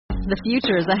The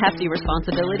future is a hefty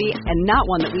responsibility and not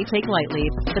one that we take lightly.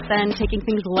 But then, taking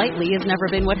things lightly has never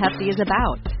been what Hefty is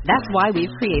about. That's why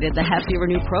we've created the Hefty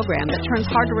Renew program that turns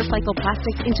hard-to-recycle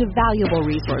plastics into valuable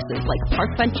resources like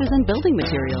park benches and building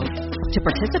materials. To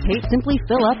participate, simply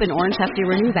fill up an orange Hefty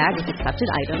Renew bag with accepted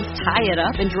items, tie it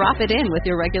up, and drop it in with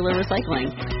your regular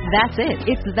recycling. That's it.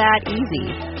 It's that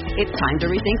easy. It's time to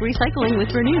rethink recycling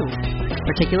with Renew.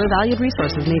 Particular valued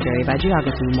resources may vary by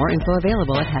geography. More info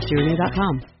available at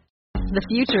heftyrenew.com. The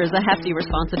future is a hefty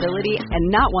responsibility and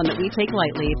not one that we take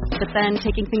lightly. But then,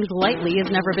 taking things lightly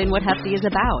has never been what Hefty is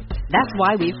about. That's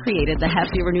why we've created the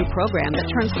Hefty Renew program that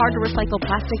turns hard-to-recycle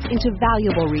plastics into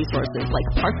valuable resources like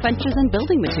park benches and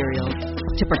building materials.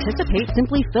 To participate,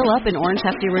 simply fill up an orange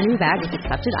Hefty Renew bag with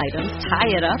accepted items,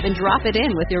 tie it up, and drop it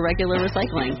in with your regular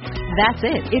recycling. That's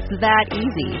it. It's that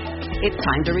easy. It's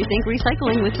time to rethink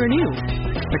recycling with Renew.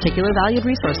 Particular valued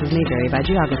resources may vary by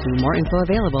geography. More info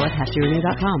available at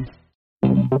heftyrenew.com.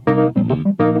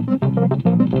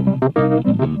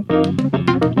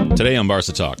 Today on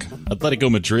Barca Talk,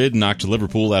 Atletico Madrid knocked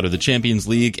Liverpool out of the Champions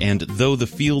League, and though the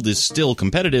field is still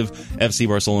competitive, FC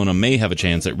Barcelona may have a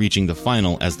chance at reaching the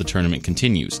final as the tournament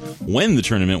continues. When the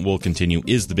tournament will continue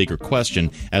is the bigger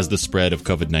question, as the spread of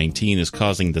COVID-19 is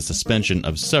causing the suspension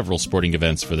of several sporting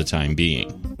events for the time being.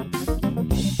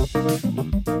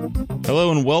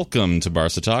 Hello and welcome to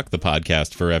Barca Talk, the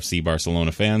podcast for FC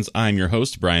Barcelona fans. I'm your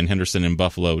host, Brian Henderson in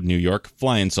Buffalo, New York,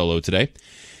 flying solo today.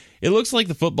 It looks like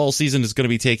the football season is going to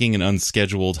be taking an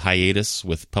unscheduled hiatus,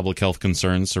 with public health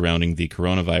concerns surrounding the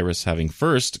coronavirus having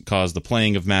first caused the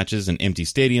playing of matches in empty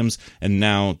stadiums and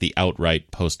now the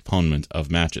outright postponement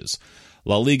of matches.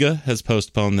 La Liga has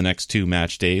postponed the next two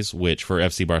match days, which for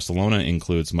FC Barcelona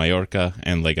includes Mallorca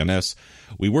and Leganés.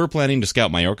 We were planning to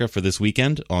scout Mallorca for this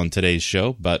weekend on today's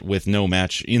show, but with no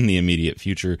match in the immediate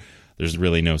future, there's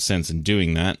really no sense in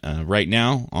doing that. Right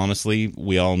now, honestly,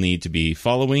 we all need to be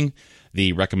following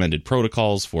the recommended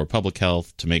protocols for public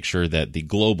health to make sure that the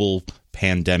global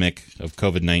pandemic of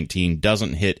COVID-19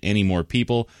 doesn't hit any more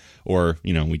people, or,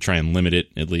 we try and limit it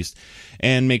at least,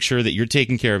 and make sure that you're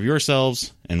taking care of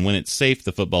yourselves, and when it's safe,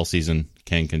 the football season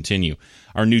can continue.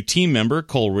 Our new team member,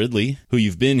 Cole Ridley, who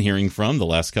you've been hearing from the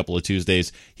last couple of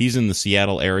Tuesdays, he's in the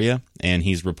Seattle area, and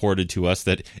he's reported to us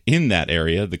that in that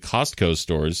area, the Costco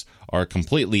stores are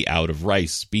completely out of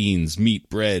rice, beans, meat,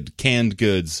 bread, canned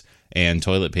goods, and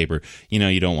toilet paper.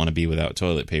 You don't want to be without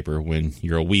toilet paper when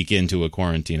you're a week into a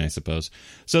quarantine, I suppose.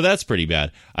 So that's pretty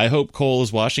bad. I hope Cole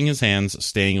is washing his hands,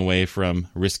 staying away from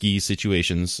risky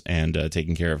situations, and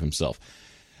taking care of himself.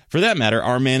 For that matter,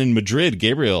 our man in Madrid,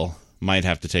 Gabriel, might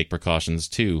have to take precautions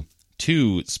too.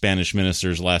 2 Spanish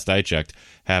ministers, last I checked,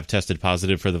 have tested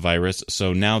positive for the virus,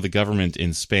 so now the government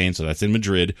in Spain, so that's in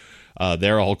Madrid,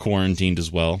 they're all quarantined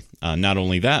as well. Not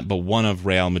only that, but one of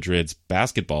Real Madrid's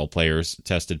basketball players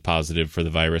tested positive for the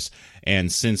virus,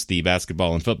 and since the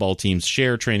basketball and football teams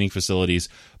share training facilities,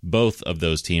 both of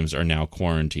those teams are now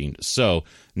quarantined. So,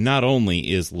 not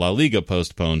only is La Liga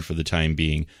postponed for the time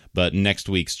being, but next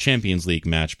week's Champions League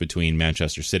match between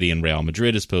Manchester City and Real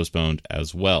Madrid is postponed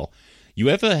as well.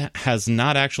 UEFA has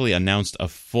not actually announced a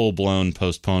full-blown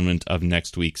postponement of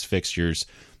next week's fixtures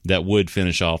that would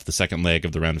finish off the second leg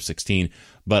of the round of 16,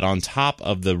 but on top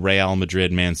of the Real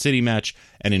Madrid-Man City match,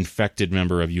 an infected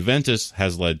member of Juventus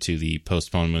has led to the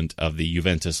postponement of the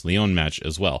Juventus-Lyon match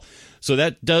as well. So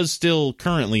that does still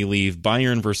currently leave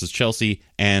Bayern versus Chelsea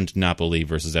and Napoli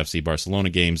versus FC Barcelona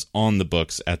games on the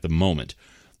books at the moment.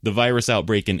 The virus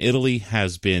outbreak in Italy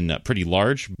has been pretty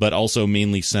large, but also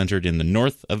mainly centered in the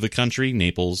north of the country.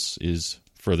 Naples is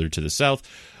further to the south.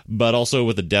 But also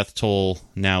with a death toll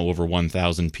now over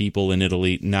 1,000 people in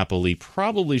Italy, Napoli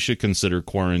probably should consider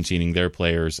quarantining their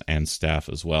players and staff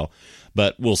as well.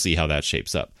 But we'll see how that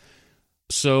shapes up.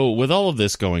 So with all of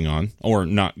this going on, or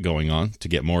not going on, to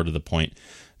get more to the point,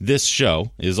 this show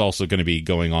is also going to be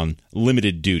going on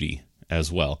limited duty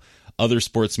as well. Other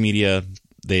sports media,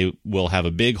 they will have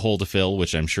a big hole to fill,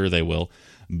 which I'm sure they will.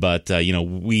 But,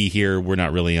 we here, we're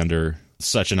not really under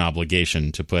such an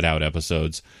obligation to put out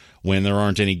episodes when there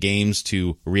aren't any games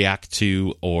to react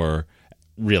to, or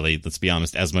really, let's be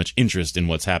honest, as much interest in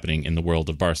what's happening in the world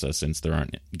of Barca, since there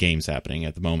aren't games happening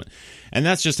at the moment. And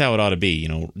that's just how it ought to be,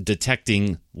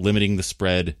 detecting, limiting the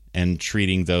spread, and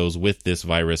treating those with this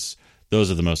virus.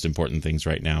 Those are the most important things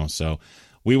right now. So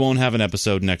we won't have an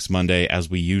episode next Monday,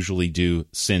 as we usually do,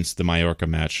 since the Mallorca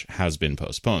match has been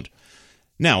postponed.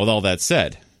 Now, with all that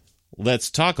said,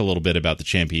 let's talk a little bit about the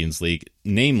Champions League,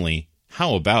 namely,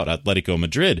 how about Atletico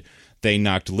Madrid? They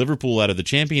knocked Liverpool out of the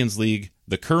Champions League,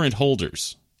 the current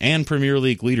holders, and Premier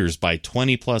League leaders by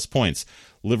 20-plus points.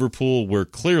 Liverpool were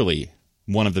clearly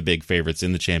one of the big favorites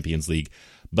in the Champions League,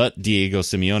 But Diego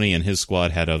Simeone and his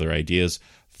squad had other ideas.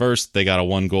 First, they got a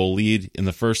 1-goal lead in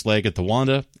the first leg at the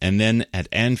Wanda, and then at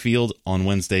Anfield on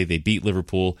Wednesday, they beat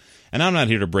Liverpool. And I'm not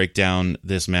here to break down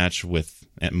this match with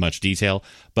much detail,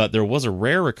 but there was a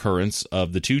rare occurrence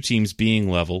of the two teams being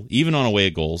level, even on away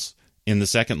goals, in the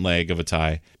second leg of a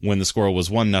tie, when the score was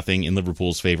 1-0 in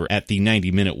Liverpool's favor at the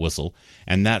 90-minute whistle,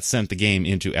 and that sent the game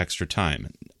into extra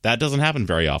time. That doesn't happen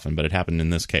very often, but it happened in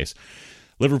this case.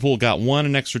 Liverpool got one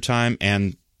in extra time,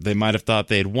 and they might have thought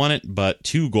they had won it, but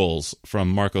 2 goals from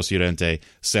Marcos Llorente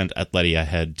sent Atleti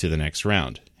ahead to the next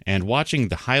round. And watching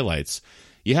the highlights,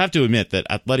 you have to admit that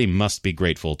Atleti must be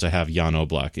grateful to have Jan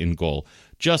Oblak in goal.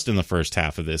 Just in the first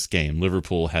half of this game,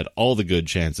 Liverpool had all the good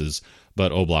chances,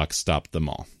 but Oblak stopped them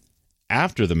all.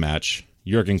 After the match,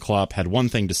 Jurgen Klopp had one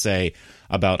thing to say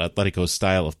about Atletico's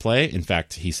style of play. In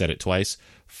fact, he said it twice.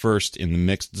 First in the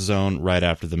mixed zone right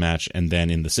after the match, and then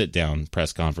in the sit-down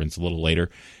press conference a little later.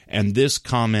 And this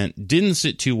comment didn't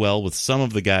sit too well with some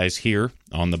of the guys here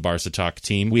on the Barca Talk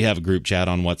team. We have a group chat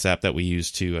on WhatsApp that we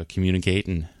use to communicate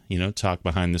and, talk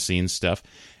behind-the-scenes stuff.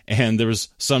 And there was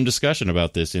some discussion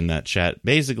about this in that chat.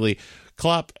 Basically,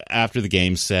 Klopp, after the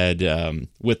game, said,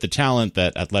 with the talent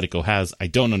that Atletico has, I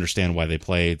don't understand why they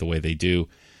play the way they do.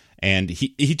 And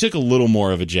he took a little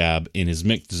more of a jab in his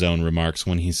mixed zone remarks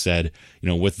when he said,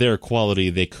 with their quality,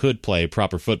 they could play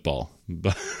proper football.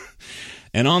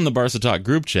 And on the Barca Talk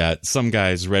group chat, some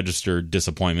guys registered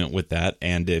disappointment with that.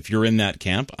 And if you're in that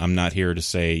camp, I'm not here to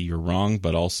say you're wrong,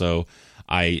 but also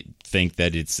I think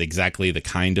that it's exactly the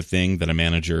kind of thing that a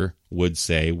manager would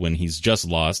say when he's just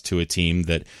lost to a team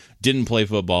that didn't play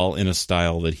football in a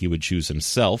style that he would choose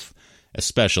himself,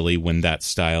 especially when that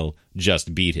style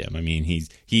just beat him. I mean,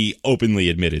 he openly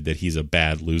admitted that he's a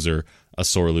bad loser, a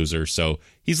sore loser, so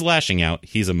he's lashing out,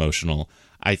 he's emotional.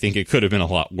 I think it could have been a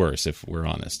lot worse, if we're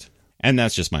honest. And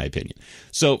that's just my opinion.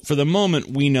 So, for the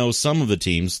moment, we know some of the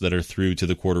teams that are through to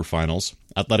the quarterfinals.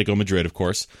 Atletico Madrid, of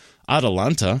course.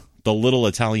 Atalanta, the little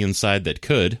Italian side that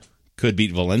could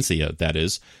beat Valencia, that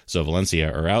is. So,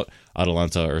 Valencia are out,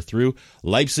 Atalanta are through,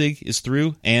 Leipzig is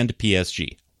through, and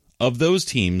PSG. Of those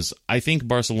teams, I think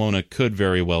Barcelona could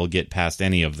very well get past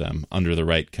any of them under the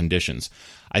right conditions.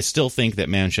 I still think that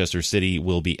Manchester City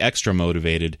will be extra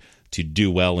motivated to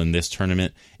do well in this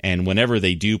tournament, and whenever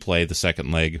they do play the second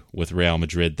leg with Real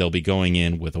Madrid, they'll be going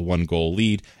in with a 1-goal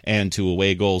lead and 2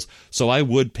 away goals, so I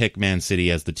would pick Man City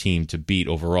as the team to beat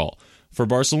overall. For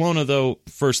Barcelona, though,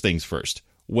 first things first.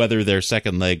 Whether their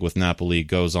second leg with Napoli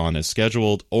goes on as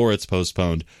scheduled or it's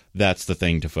postponed, that's the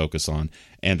thing to focus on.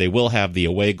 And they will have the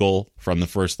away goal from the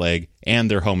first leg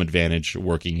and their home advantage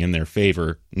working in their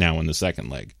favor now in the second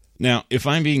leg. Now, if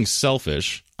I'm being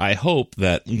selfish, I hope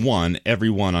that, 1,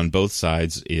 everyone on both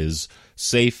sides is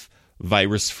safe,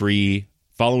 virus-free,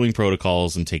 following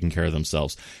protocols and taking care of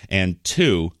themselves, and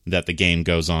 2, that the game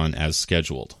goes on as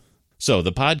scheduled. So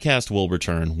the podcast will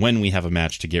return when we have a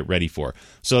match to get ready for.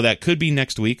 So that could be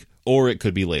next week, or it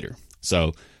could be later.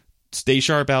 So stay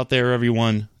sharp out there,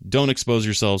 everyone. Don't expose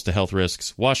yourselves to health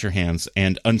risks. Wash your hands.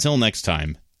 And until next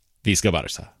time, Visca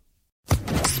Barça.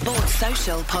 Sports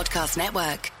Social Podcast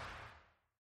Network.